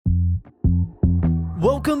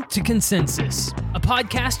Welcome to ConCensis, a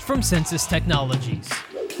podcast from Censis Technologies.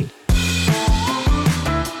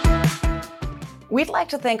 We'd like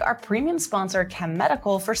to thank our premium sponsor, Kem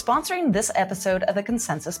Medical, for sponsoring this episode of the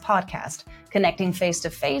ConCensis podcast, connecting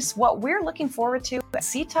face-to-face what we're looking forward to at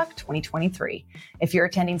CtUC 2023. If you're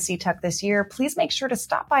attending CtUC this year, please make sure to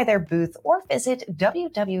stop by their booth or visit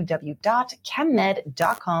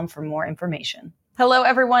www.chemmed.com for more information. Hello,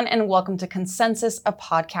 everyone, and welcome to ConCensis, a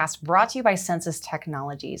podcast brought to you by Censis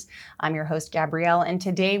Technologies. I'm your host, Gabrielle, and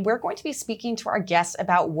today we're going to be speaking to our guests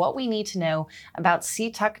about what we need to know about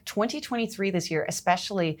CtUC 2023 this year,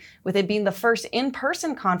 especially with it being the first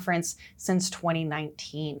in-person conference since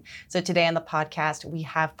 2019. So today on the podcast, we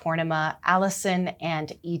have Purnima, Allison,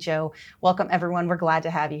 and Yizhou. Welcome, everyone. We're glad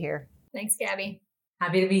to have you here. Thanks, Gabby.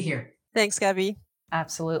 Happy to be here. Thanks, Gabby.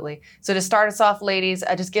 Absolutely. So to start us off, ladies,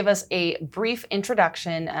 just give us a brief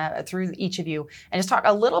introduction through each of you and just talk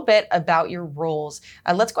a little bit about your roles.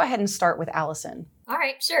 Let's go ahead and start with Allison. All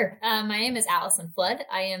right, sure. My name is Allison Flood.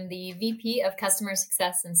 I am the VP of Customer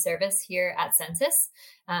Success and Service here at Censis.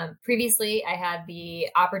 Previously, I had the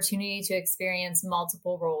opportunity to experience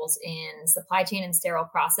multiple roles in supply chain and sterile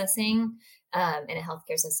processing in a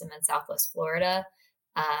healthcare system in Southwest Florida.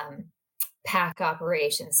 Pack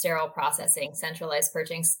operations, sterile processing, centralized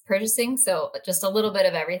purchasing. So just a little bit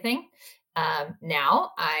of everything. Now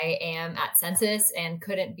I am at Censis and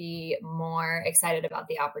couldn't be more excited about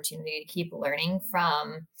the opportunity to keep learning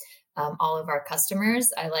from all of our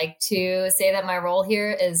customers. I like to say that my role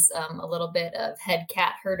here is a little bit of head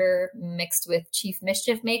cat herder mixed with chief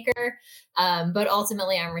mischief maker. But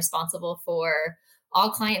ultimately I'm responsible for all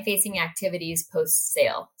client-facing activities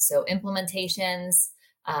post-sale. So implementations,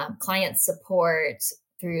 client support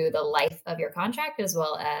through the life of your contract, as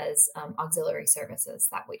well as auxiliary services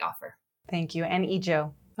that we offer. Thank you. And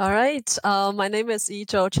Yizhou. All right. My name is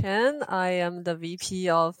Yizhou Chen. I am the VP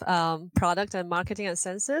of Product and Marketing at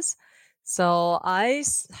Censis. So I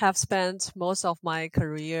have spent most of my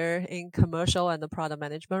career in commercial and the product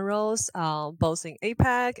management roles, both in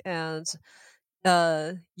APAC and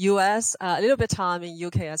US, a little bit time in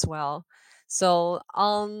UK as well. So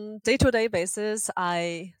on day-to-day basis,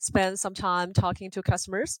 I spend some time talking to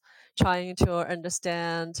customers, trying to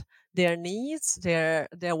understand their needs, their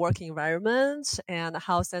working environment, and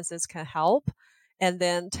how Censis can help, and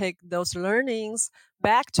then take those learnings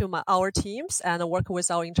back to our teams and work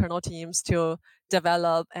with our internal teams to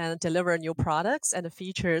develop and deliver new products and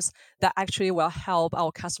features that actually will help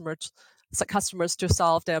our customers to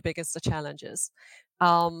solve their biggest challenges.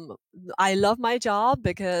 I love my job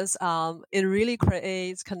because it really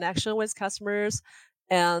creates connection with customers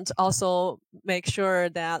and also make sure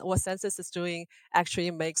that what Censis is doing actually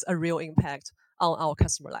makes a real impact on our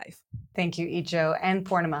customer life. Thank you, Yizhou. And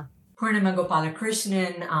Purnima. Purnima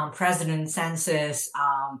Gopalakrishnan, President Censis.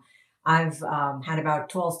 I've had about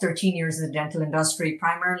 12, 13 years in the dental industry,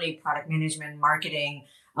 primarily product management, marketing,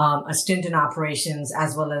 a stint in operations,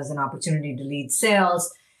 as well as an opportunity to lead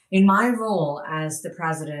sales. In my role as the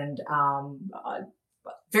president,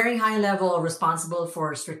 very high level, responsible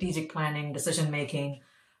for strategic planning, decision-making,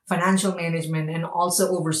 financial management, and also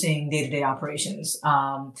overseeing day-to-day operations.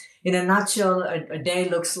 In a nutshell, a day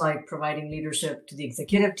looks like providing leadership to the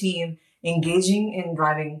executive team, engaging in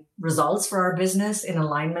driving results for our business in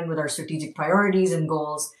alignment with our strategic priorities and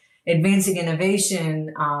goals, advancing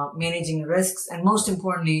innovation, managing risks, and most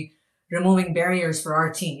importantly, removing barriers for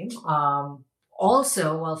our team.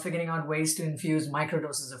 Also, while figuring out ways to infuse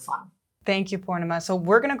microdoses of fun. Thank you, Purnima. So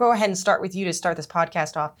we're going to go ahead and start with you to start this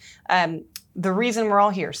podcast off. The reason we're all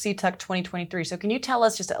here, CtUC 2023. So can you tell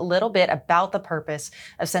us just a little bit about the purpose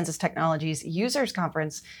of Censis Technologies Users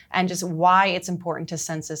Conference and just why it's important to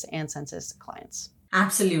Censis and Censis clients?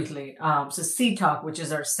 Absolutely. So CtUC, which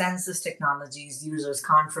is our Censis Technologies Users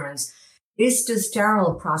Conference, is the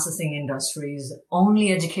sterile processing industry's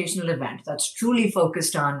only educational event that's truly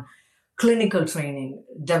focused on clinical training,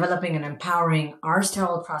 developing and empowering our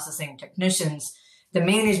sterile processing technicians, the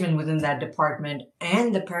management within that department,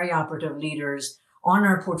 and the perioperative leaders on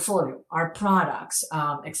our portfolio, our products,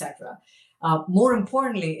 etc. More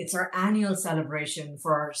importantly, it's our annual celebration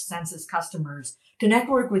for our Censis customers to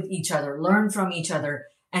network with each other, learn from each other,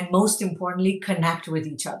 and most importantly, connect with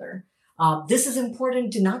each other. This is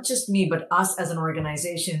important to not just me, but us as an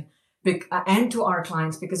organization and to our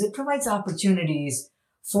clients because it provides opportunities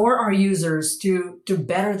for our users to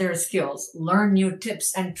better their skills, learn new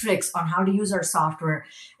tips and tricks on how to use our software,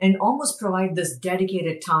 and almost provide this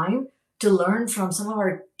dedicated time to learn from some of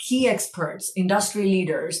our key experts, industry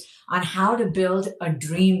leaders, on how to build a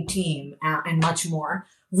dream team and much more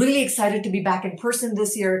really excited to be back in person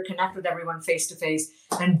this year, connect with everyone face to face,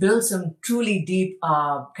 and build some truly deep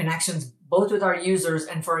connections, both with our users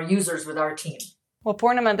and for our users with our team. Well,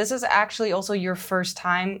 Poornima, this is actually also your first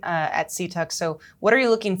time at CtUC. So what are you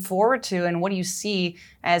looking forward to, and what do you see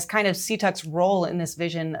as kind of CtUC's role in this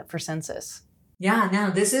vision for Censis? Yeah,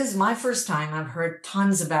 no, this is my first time. I've heard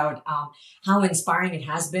tons about how inspiring it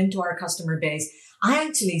has been to our customer base. I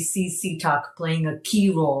actually see CtUC playing a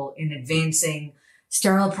key role in advancing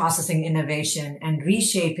sterile processing innovation and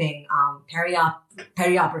reshaping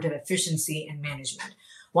perioperative efficiency and management.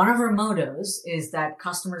 One of our mottos is that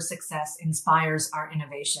customer success inspires our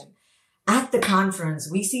innovation. At the conference,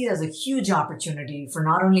 we see it as a huge opportunity for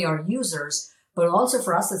not only our users, but also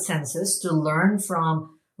for us at Censis to learn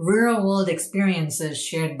from real-world experiences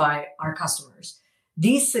shared by our customers.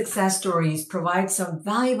 These success stories provide some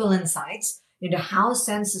valuable insights into how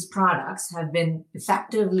Censis products have been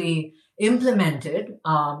effectively implemented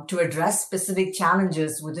to address specific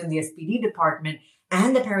challenges within the SPD department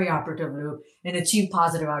and the perioperative loop and achieve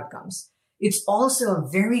positive outcomes. It's also a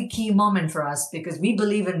very key moment for us because we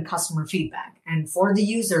believe in customer feedback, and for the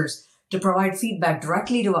users to provide feedback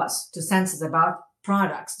directly to us, to Censis, about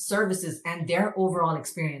products, services, and their overall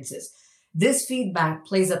experiences. This feedback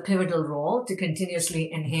plays a pivotal role to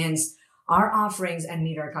continuously enhance our offerings and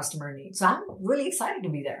meet our customer needs. So I'm really excited to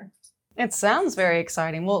be there. It sounds very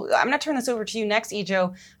exciting. Well, I'm going to turn this over to you next,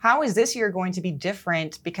 Yizhou. How is this year going to be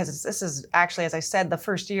different? Because this is actually, as I said, the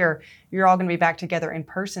first year you're all going to be back together in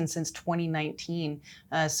person since 2019.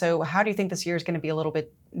 So how do you think this year is going to be a little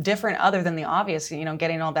bit different other than the obvious,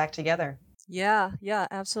 getting all back together? Yeah,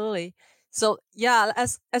 absolutely. So yeah,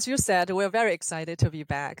 as you said, we're very excited to be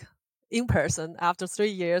back in person after 3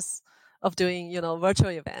 years of doing, virtual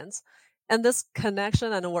events. And this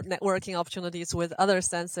connection and networking opportunities with other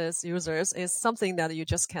Censis users is something that you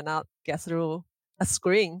just cannot get through a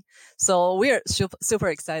screen. So we're super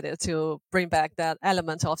excited to bring back that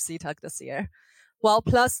element of CtUC this year. Well,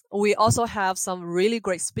 plus we also have some really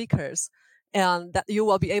great speakers, and that you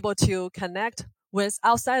will be able to connect with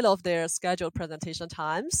outside of their scheduled presentation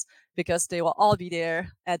times, because they will all be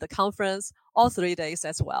there at the conference all 3 days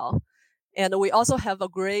as well. And we also have a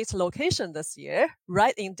great location this year,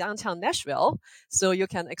 right in downtown Nashville, so you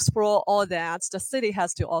can explore all that the city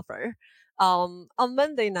has to offer. On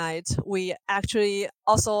Monday night, we actually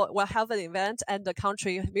also will have an event at the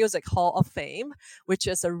Country Music Hall of Fame, which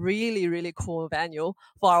is a really, really cool venue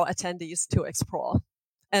for our attendees to explore.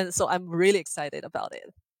 And so I'm really excited about it.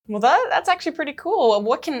 Well, that's actually pretty cool.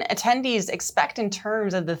 What can attendees expect in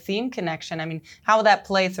terms of the theme connection? I mean, how will that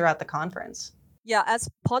play throughout the conference? Yeah, as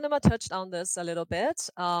Purnima touched on this a little bit,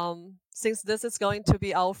 since this is going to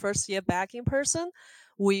be our first year back in person,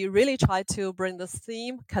 we really try to bring the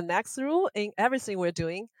theme connect through in everything we're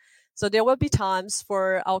doing. So there will be times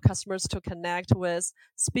for our customers to connect with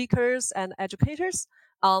speakers and educators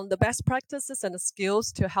on the best practices and the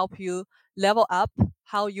skills to help you level up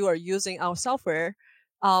how you are using our software.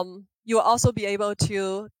 You will also be able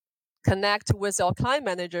to connect with your client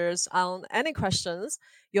managers on any questions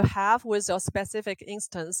you have with your specific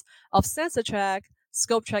instance of SensorTrack,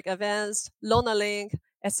 ScopeTrack Advanced, LonaLink,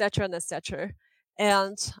 etc., etc.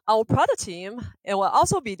 And our product team, it will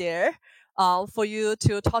also be there for you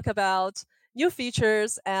to talk about new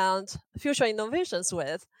features and future innovations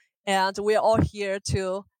with. And we're all here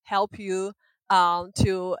to help you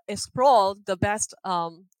to explore the best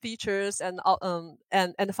features and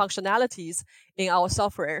functionalities in our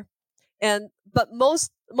software. But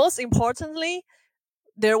most importantly,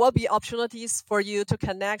 there will be opportunities for you to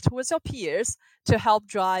connect with your peers to help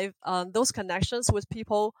drive those connections with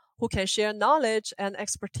people who can share knowledge and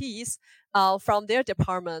expertise from their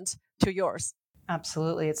department to yours.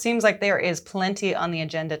 Absolutely. It seems like there is plenty on the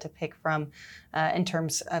agenda to pick from in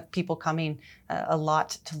terms of people coming, a lot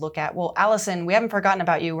to look at. Well, Allison, we haven't forgotten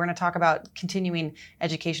about you. We're going to talk about continuing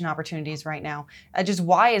education opportunities right now. Just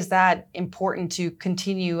why is that important to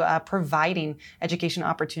continue providing education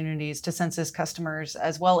opportunities to Censis customers,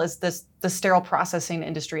 as well as the sterile processing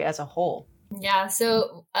industry as a whole? Yeah.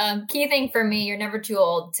 So key thing for me, you're never too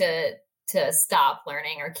old to stop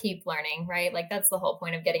learning or keep learning, right? Like that's the whole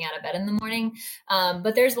point of getting out of bed in the morning.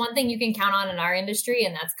 But there's one thing you can count on in our industry,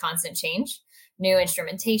 and that's constant change. New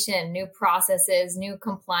instrumentation, new processes, new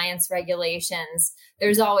compliance regulations.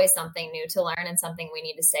 There's always something new to learn and something we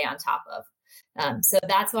need to stay on top of. So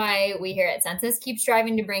that's why we here at Censis keep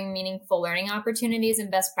striving to bring meaningful learning opportunities and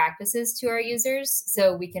best practices to our users,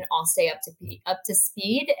 so we can all stay up to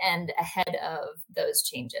speed and ahead of those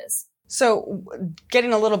changes. So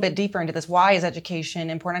getting a little bit deeper into this, why is education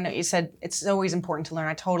important? I know you said it's always important to learn.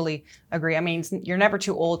 I totally agree. I mean, you're never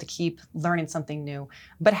too old to keep learning something new.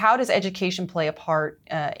 But how does education play a part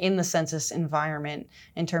in the Censis environment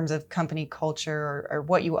in terms of company culture or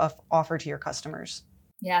what you offer to your customers?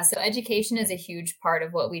 Yeah, so education is a huge part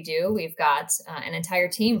of what we do. We've got an entire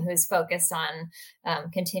team who's focused on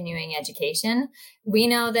continuing education. We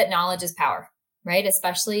know that knowledge is power, right?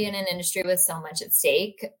 Especially in an industry with so much at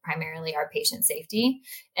stake, primarily our patient safety.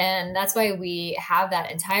 And that's why we have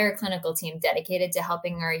that entire clinical team dedicated to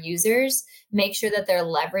helping our users make sure that they're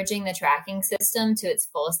leveraging the tracking system to its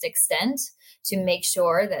fullest extent, to make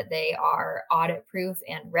sure that they are audit proof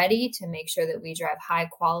and ready, to make sure that we drive high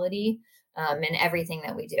quality in everything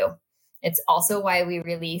that we do. It's also why we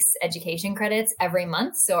release education credits every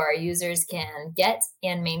month so our users can get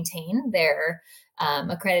and maintain their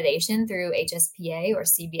accreditation through HSPA or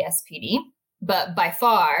CBSPD. But by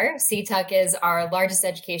far, CtUC is our largest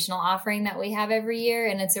educational offering that we have every year,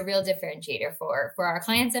 and it's a real differentiator for our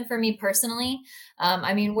clients and for me personally.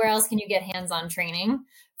 I mean, where else can you get hands-on training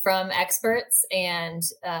from experts? And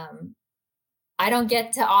I don't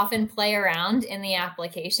get to often play around in the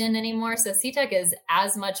application anymore. So CtUC is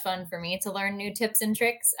as much fun for me to learn new tips and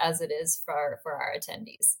tricks as it is for our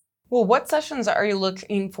attendees. Well, what sessions are you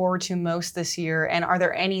looking forward to most this year? And are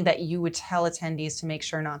there any that you would tell attendees to make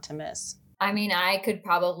sure not to miss? I mean, I could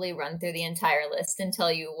probably run through the entire list and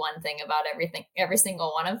tell you one thing about every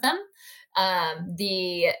single one of them.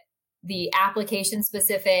 The application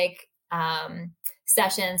specific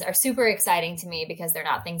sessions are super exciting to me because they're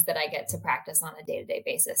not things that I get to practice on a day-to-day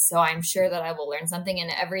basis. So I'm sure that I will learn something in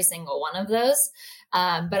every single one of those.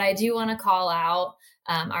 But I do want to call out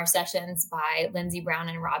our sessions by Lindsay Brown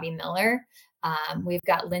and Robbie Miller. We've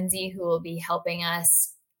got Lindsay who will be helping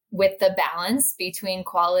us with the balance between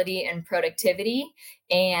quality and productivity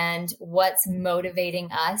and what's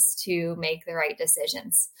motivating us to make the right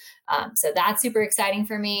decisions. So that's super exciting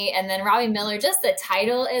for me. And then Robbie Miller, just the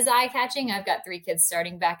title is eye-catching. I've got 3 kids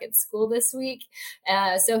starting back at school this week.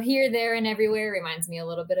 So Here, There, and Everywhere reminds me a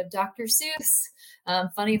little bit of Dr.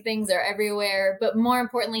 Seuss. Funny things are everywhere. But more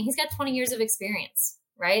importantly, he's got 20 years of experience,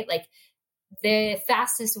 right? Like, the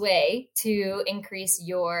fastest way to increase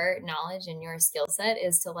your knowledge and your skill set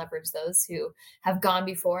is to leverage those who have gone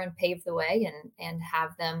before and paved the way and have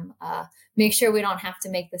them make sure we don't have to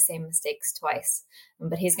make the same mistakes twice.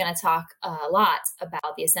 But he's going to talk a lot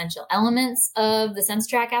about the essential elements of the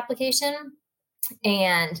SenseTrack application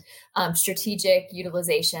and strategic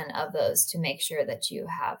utilization of those to make sure that you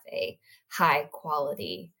have a high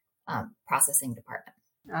quality processing department.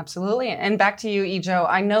 Absolutely. And back to you, Yizhou.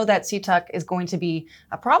 I know that CtUC is going to be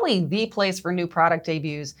probably the place for new product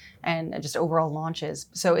debuts and just overall launches.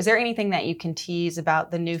 So is there anything that you can tease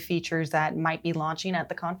about the new features that might be launching at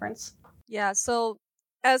the conference? Yeah, so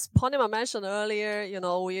as Purnima mentioned earlier,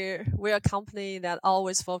 we're a company that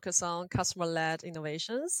always focus on customer-led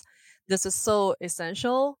innovations. This is so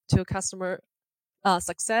essential to customer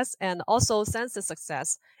success and also Censis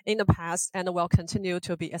success in the past, and will continue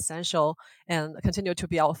to be essential and continue to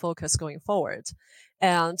be our focus going forward.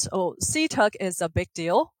 And CtUC is a big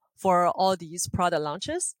deal for all these product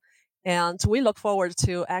launches. And we look forward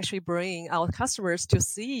to actually bringing our customers to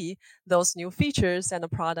see those new features and the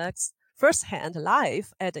products firsthand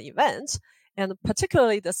live at the event. And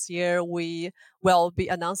particularly this year, we will be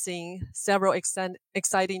announcing several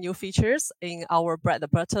exciting new features in our bread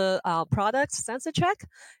and butter product, CensiCheck,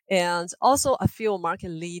 and also a few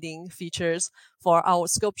market-leading features for our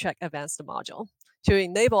ScopeCheck Advanced module to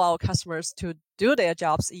enable our customers to do their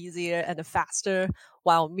jobs easier and faster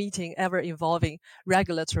while meeting ever-evolving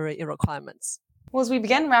regulatory requirements. Well, as we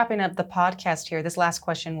begin wrapping up the podcast here, this last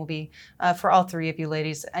question will be for all 3 of you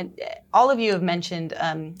ladies. All of you have mentioned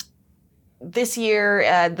this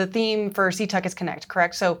year, the theme for CtUC is Connect,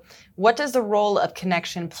 correct? So what does the role of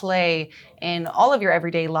connection play in all of your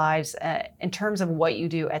everyday lives in terms of what you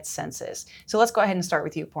do at Censis? So let's go ahead and start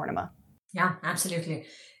with you, Purnima. Yeah, absolutely.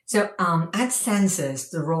 So at Censis,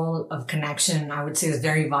 the role of connection, I would say, is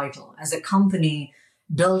very vital. As a company,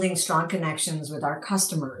 building strong connections with our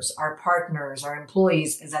customers, our partners, our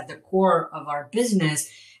employees is at the core of our business.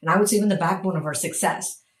 And I would say even the backbone of our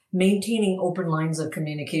success. Maintaining open lines of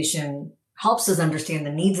communication helps us understand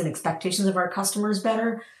the needs and expectations of our customers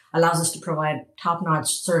better, allows us to provide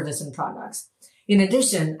top-notch service and products. In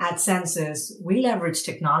addition, at Censis, we leverage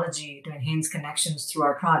technology to enhance connections through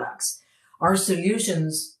our products. Our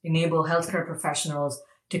solutions enable healthcare professionals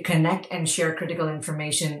to connect and share critical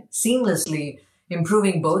information seamlessly,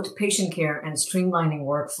 improving both patient care and streamlining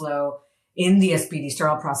workflow in the SPD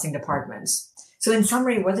sterile processing departments. So in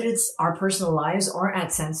summary, whether it's our personal lives or at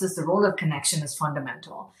Censis, the role of connection is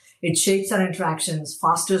fundamental. It shapes our interactions,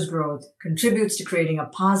 fosters growth, contributes to creating a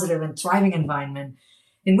positive and thriving environment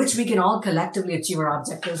in which we can all collectively achieve our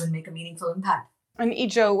objectives and make a meaningful impact. And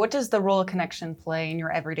Yizhou, what does the role of connection play in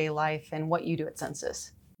your everyday life and what you do at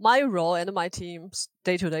Censis? My role and my team's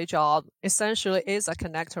day-to-day job essentially is a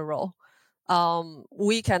connector role.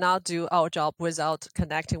 We cannot do our job without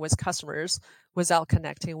connecting with customers, without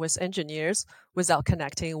connecting with engineers, without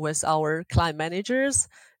connecting with our client managers.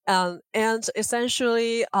 And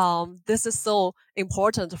essentially, this is so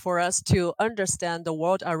important for us to understand the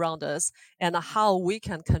world around us and how we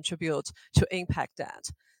can contribute to impact that.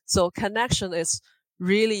 So connection is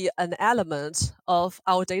really an element of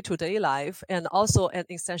our day-to-day life and also an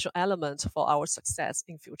essential element for our success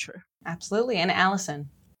in future. Absolutely. And Allison?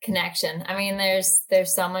 Connection. I mean,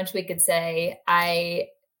 there's so much we could say. I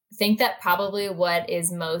think that probably what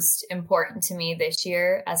is most important to me this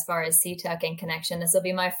year, as far as CtUC and connection, this will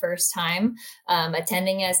be my first time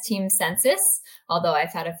attending as Team Censis, although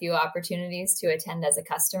I've had a few opportunities to attend as a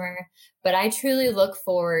customer. But I truly look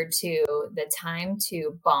forward to the time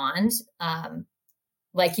to bond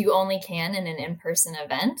like you only can in an in-person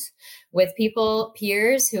event with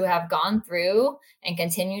peers who have gone through and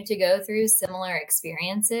continue to go through similar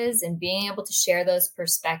experiences, and being able to share those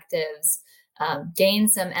perspectives, gain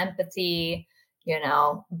some empathy,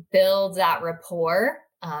 build that rapport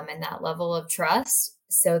and that level of trust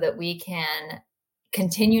so that we can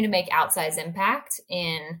continue to make outsized impact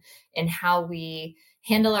in how we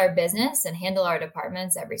handle our business and handle our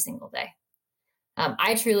departments every single day.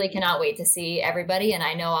 I truly cannot wait to see everybody, and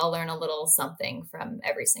I know I'll learn a little something from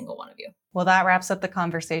every single one of you. Well, that wraps up the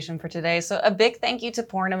conversation for today. So a big thank you to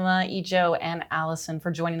Purnima, Yizhou, and Allison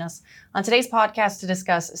for joining us on today's podcast to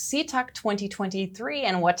discuss CtUC 2023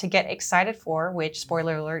 and what to get excited for, which,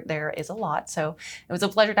 spoiler alert, there is a lot. So it was a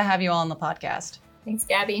pleasure to have you all on the podcast. Thanks,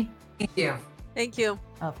 Gabby. Thank you. Thank you.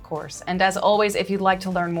 Of course. And as always, if you'd like to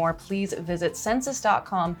learn more, please visit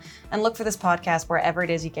censis.com and look for this podcast wherever it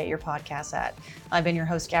is you get your podcasts at. I've been your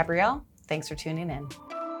host, Gabrielle. Thanks for tuning in.